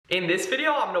In this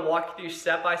video, I'm gonna walk you through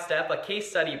step-by-step a case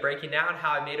study breaking down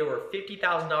how I made over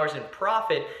 $50,000 in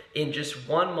profit in just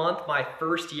 1 month, my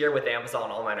first year with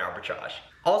Amazon Online Arbitrage.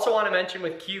 Also want to mention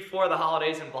with Q4, the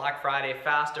holidays and Black Friday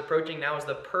fast approaching, now is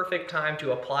the perfect time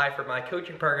to apply for my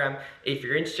coaching program if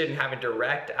you're interested in having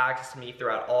direct access to me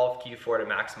throughout all of Q4 to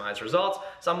maximize results.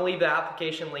 So I'm gonna leave the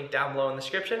application link down below in the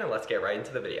description and let's get right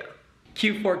into the video.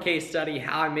 Q4 case study,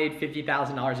 how I made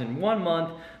 $50,000 in 1 month.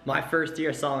 My first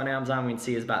year selling on Amazon, we can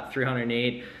see is about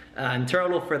 308 in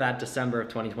total for that December of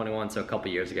 2021, so a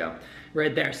couple years ago.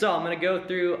 Right there. So I'm gonna go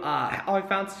through how I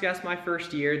found success my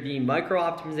first year, the micro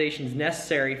optimizations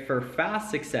necessary for fast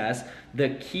success, the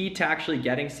key to actually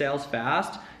getting sales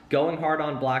fast, going hard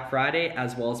on Black Friday,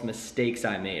 as well as mistakes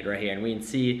I made right here. And we can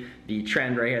see the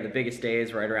trend right here. The biggest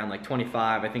days right around like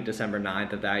 25. I think December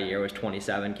 9th of that year was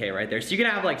 27K right there. So you can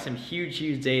have like some huge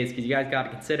days because you guys got to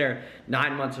consider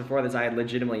 9 months before this, I had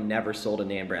legitimately never sold a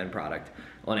name brand product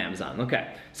on Amazon.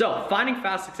 Okay, so finding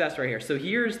fast success right here. So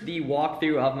here's the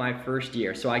walkthrough of my first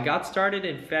year. So I got started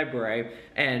in February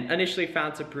and initially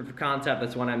found some proof of concept.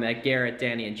 That's when I met Garrett,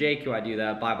 Danny, and Jake, who I do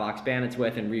the Buy Box Bandits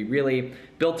with, and we really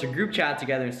built a group chat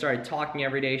together and started talking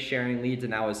every day, sharing leads,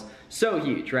 and that was so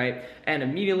huge, right? And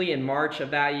immediately in March of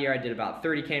that year, I did about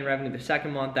 30K in revenue. The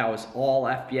second month, that was all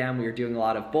FBM. We were doing a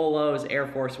lot of Bolos, Air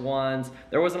Force Ones.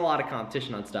 There wasn't a lot of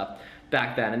competition on stuff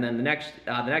back then. And then the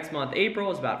next month, April,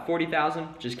 was about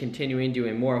 40,000, just continuing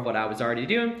doing more of what I was already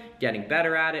doing, getting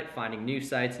better at it, finding new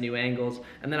sites, new angles.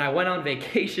 And then I went on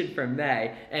vacation for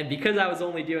May, and because I was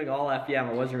only doing all FBM,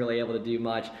 I wasn't really able to do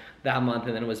much that month,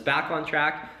 and then it was back on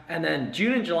track. And then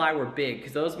June and July were big,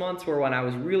 because those months were when I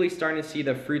was really starting to see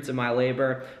the fruits of my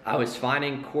labor. I was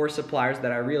finding core suppliers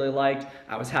that I really liked.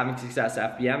 I was having success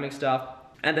FBMing stuff.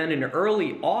 And then in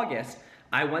early August,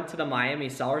 I went to the Miami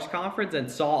Sellers Conference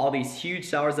and saw all these huge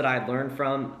sellers that I had learned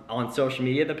from on social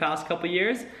media the past couple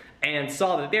years, and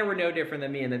saw that they were no different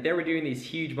than me and that they were doing these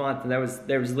huge months, and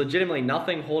there was legitimately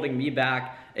nothing holding me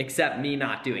back except me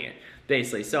not doing it,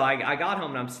 basically. So I got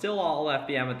home and I'm still all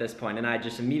FBM at this point, and I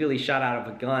just immediately shot out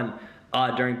of a gun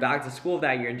during back to school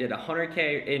that year and did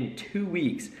 100K in 2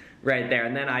 weeks right there.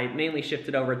 And then I mainly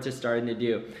shifted over to starting to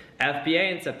do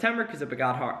FBA in September because it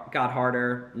got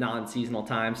harder non-seasonal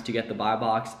times to get the buy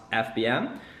box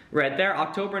FBM. Right there,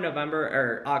 October, November,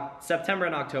 or September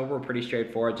and October were pretty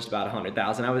straightforward, just about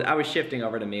 100,000. I was shifting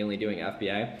over to mainly doing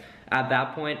FBA at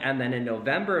that point. And then in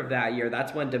November of that year,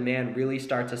 that's when demand really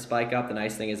starts to spike up. The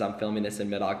nice thing is I'm filming this in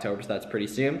mid-October, so that's pretty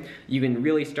soon. You can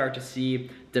really start to see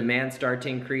demand start to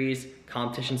increase,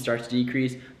 competition starts to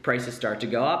decrease, prices start to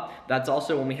go up. That's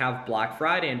also when we have Black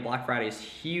Friday, and Black Friday is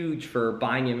huge for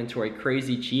buying inventory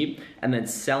crazy cheap and then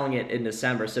selling it in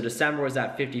December. So December was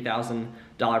that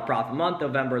 $50,000 profit month.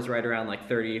 November was right around like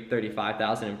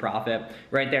 35,000 in profit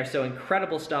right there. So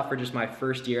incredible stuff for just my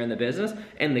first year in the business.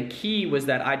 And the key was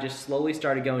that I just slowly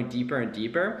started going deeper and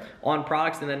deeper on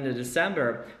products. And then in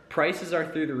December, prices are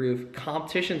through the roof.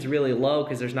 Competition's really low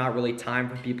because there's not really time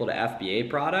for people to FBA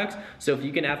products. So if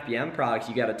you can FBM products,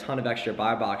 you got a ton of extra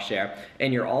buy box share,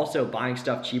 and you're also buying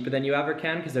stuff cheaper than you ever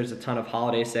can because there's a ton of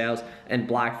holiday sales and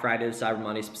Black Friday to Cyber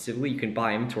Monday specifically. You can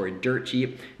buy inventory dirt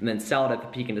cheap and then sell it at the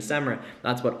peak in December.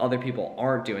 That's what other people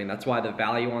aren't doing. That's why the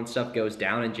value on stuff goes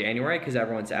down in January, because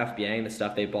everyone's FBAing the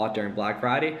stuff they bought during Black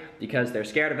Friday because they're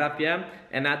scared of FBM,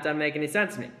 and that doesn't make any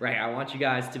sense to me, right? I want you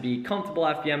guys to be comfortable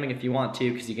FBMing if you want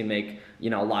to, because you can make, you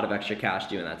know, a lot of extra cash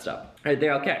doing that stuff right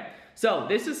there. Okay, so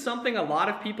this is something a lot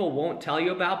of people won't tell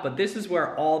you about, but this is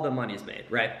where all the money is made,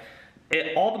 right?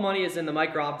 All the money is in the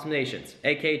micro optimizations,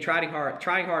 aka trying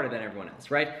harder than everyone else,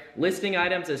 right? Listing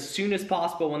items as soon as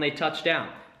possible when they touch down,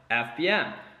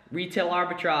 FBM, retail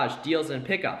arbitrage, deals and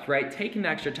pickups, right? Taking the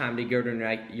extra time to go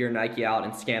to your Nike out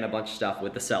and scan a bunch of stuff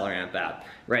with the Seller Amp app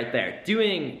right there.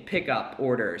 Doing pickup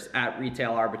orders at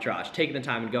retail arbitrage, taking the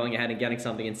time and going ahead and getting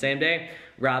something in same day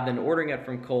rather than ordering it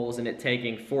from Kohl's and it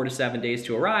taking 4 to 7 days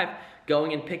to arrive.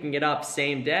 Going and picking it up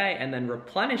same day and then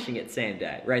replenishing it same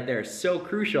day right there is so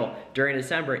crucial during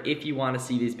December if you want to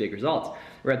see these big results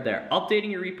right there.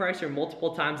 Updating your repricer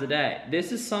multiple times a day.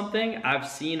 This is something I've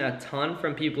seen a ton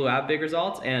from people who have big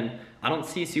results, and I don't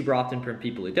see super often from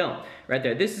people who don't right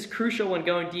there. This is crucial when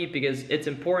going deep because it's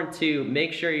important to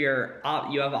make sure you have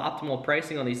optimal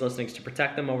pricing on these listings to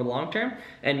protect them over the long term,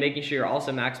 and making sure you're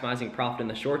also maximizing profit in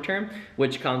the short term,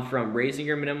 which comes from raising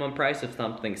your minimum price if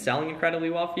something's selling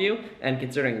incredibly well for you, and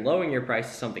considering lowering your price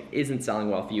if something isn't selling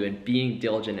well for you, and being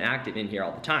diligent and active in here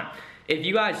all the time. If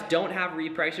you guys don't have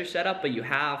repricer set up, but you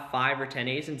have 5 or 10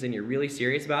 ASINs and you're really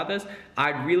serious about this,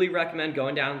 I'd really recommend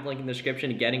going down the link in the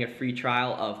description and getting a free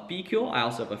trial of BQL. I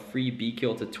also have a free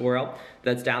BQL tutorial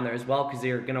that's down there as well, because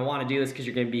you're gonna wanna do this because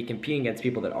you're gonna be competing against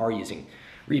people that are using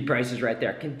reprices right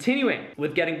there. Continuing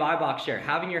with getting buy box share,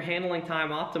 having your handling time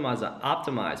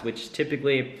optimized, which is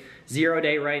typically 0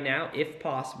 day right now, if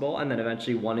possible, and then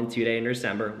eventually 1 and 2 day in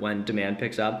December when demand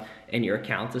picks up and your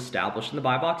account's established in the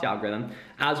buy box algorithm,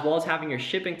 as well as having your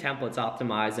shipping templates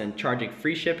optimized and charging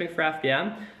free shipping for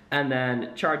FBM, and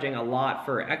then charging a lot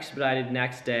for expedited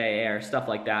next day or stuff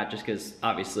like that, just because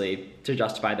obviously to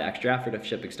justify the extra effort of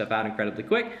shipping stuff out incredibly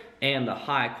quick and the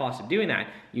high cost of doing that,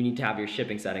 you need to have your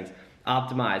shipping settings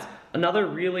optimized. Another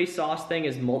really sauce thing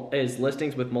is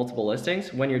listings with multiple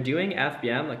listings. When you're doing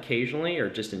FBM occasionally, or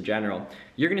just in general,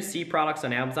 you're gonna see products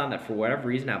on Amazon that for whatever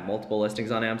reason have multiple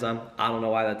listings on Amazon. I don't know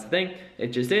why that's a thing, it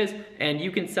just is. And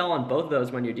you can sell on both of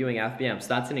those when you're doing FBM. So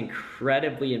that's an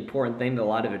incredibly important thing that a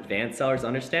lot of advanced sellers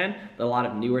understand, that a lot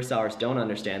of newer sellers don't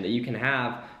understand, that you can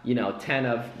have, you know, 10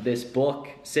 of this book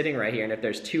sitting right here, and if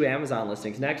there's 2 Amazon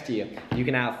listings next to you, you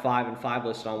can have 5 and 5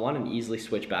 listed on one and easily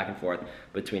switch back and forth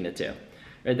between the two.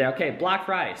 Right there, okay, Black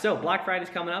Friday. So Black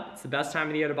Friday's coming up. It's the best time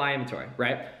of the year to buy inventory,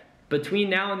 right? Between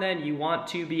now and then, you want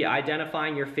to be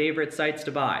identifying your favorite sites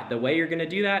to buy. The way you're gonna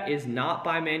do that is not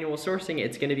by manual sourcing,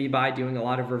 it's gonna be by doing a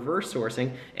lot of reverse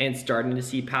sourcing and starting to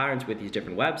see patterns with these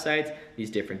different websites,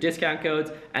 these different discount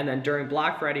codes, and then during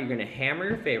Black Friday, you're gonna hammer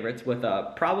your favorites with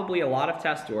probably a lot of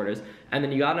test orders, and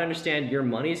then you gotta understand your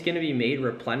money's gonna be made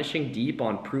replenishing deep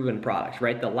on proven products,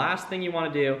 right? The last thing you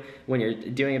wanna do when you're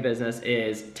doing a business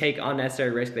is take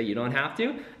unnecessary risk that you don't have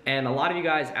to, and a lot of you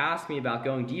guys ask me about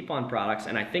going deep on products,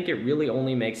 and I think it really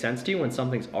only makes sense to you when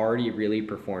something's already really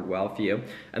performed well for you.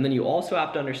 And then you also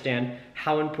have to understand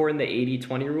how important the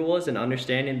 80-20 rule is, and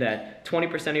understanding that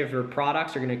 20% of your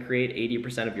products are gonna create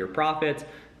 80% of your profits,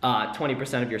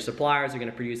 20% of your suppliers are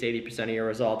gonna produce 80% of your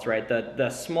results, right? The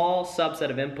small subset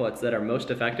of inputs that are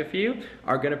most effective for you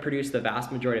are gonna produce the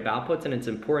vast majority of outputs, and it's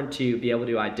important to be able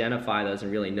to identify those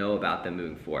and really know about them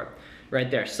moving forward. Right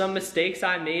there, some mistakes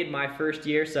I made my first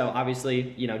year, so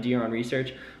obviously, you know, do your own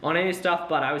research on any stuff,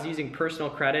 but I was using personal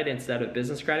credit instead of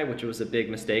business credit, which was a big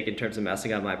mistake in terms of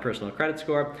messing up my personal credit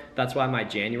score. That's why my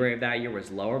January of that year was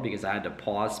lower, because I had to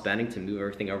pause spending to move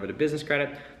everything over to business credit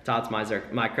to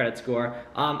optimize my credit score.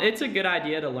 It's a good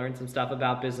idea to learn some stuff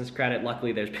about business credit.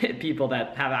 Luckily, there's people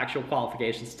that have actual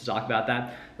qualifications to talk about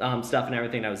that stuff and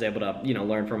everything that I was able to, you know,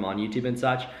 learn from on YouTube and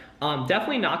such.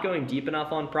 Definitely not going deep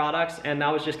enough on products, and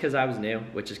that was just because I was new,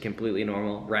 which is completely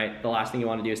normal, right? The last thing you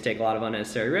want to do is take a lot of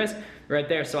unnecessary risk right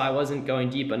there, so I wasn't going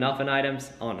deep enough in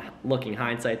items on looking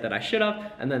hindsight that I should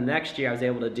have, and then next year I was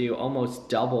able to do almost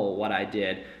double what I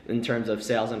did in terms of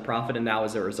sales and profit, and that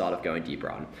was a result of going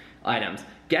deeper on items.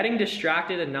 Getting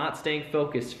distracted and not staying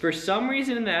focused. For some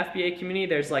reason in the FBA community,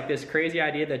 there's like this crazy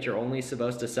idea that you're only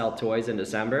supposed to sell toys in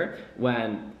December,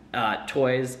 when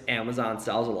toys, Amazon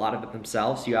sells a lot of it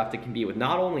themselves, so you have to compete with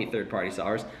not only third-party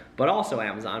sellers, but also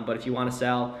Amazon. But if you want to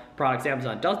sell products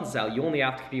Amazon doesn't sell, you only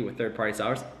have to compete with third-party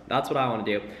sellers. That's what I want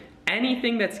to do.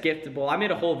 Anything that's giftable, I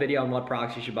made a whole video on what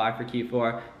products you should buy for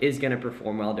Q4 is gonna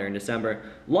perform well during December.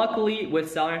 Luckily,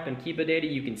 with SellerAmp and Keepa data,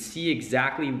 you can see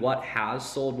exactly what has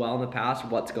sold well in the past,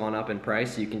 what's gone up in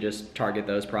price, so you can just target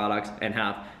those products and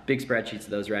have big spreadsheets of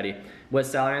those ready with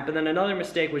SellerAmp. And then another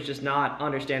mistake was just not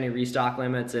understanding restock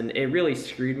limits, and it really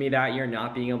screwed me that year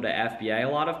not being able to FBA a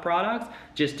lot of products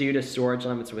just due to storage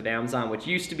limits with Amazon, which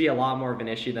used to be a lot more of an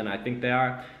issue than I think they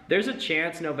are. There's a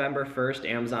chance November 1st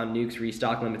Amazon nukes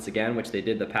restock limits again, which they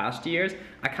did the past years.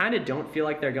 I kind of don't feel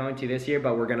like they're going to this year,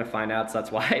 but we're gonna find out, so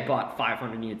that's why I bought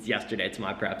 500 units yesterday to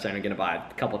my prep center. I'm gonna buy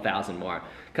a couple thousand more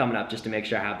coming up just to make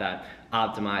sure I have that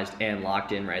optimized and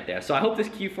locked in right there. So I hope this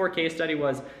Q4 case study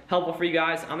was helpful for you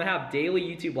guys. I'm gonna have daily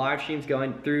YouTube live streams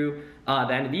going through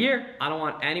the end of the year. I don't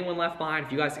want anyone left behind.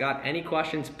 If you guys got any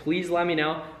questions, please let me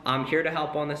know. I'm here to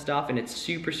help on this stuff, and it's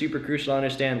super, super crucial to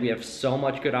understand we have so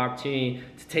much good opportunity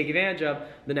to take advantage of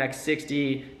the next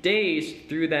 60 days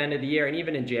through the end of the year, and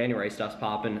even in January, stuff's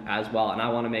popping as well, and I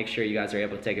wanna make sure you guys are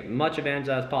able to take as much advantage of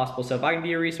that as possible. So if I can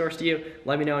be a resource to you,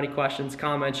 let me know any questions,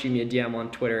 comments, shoot me a DM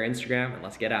on Twitter or Instagram, and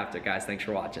let's get after it, guys. Thanks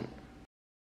for watching.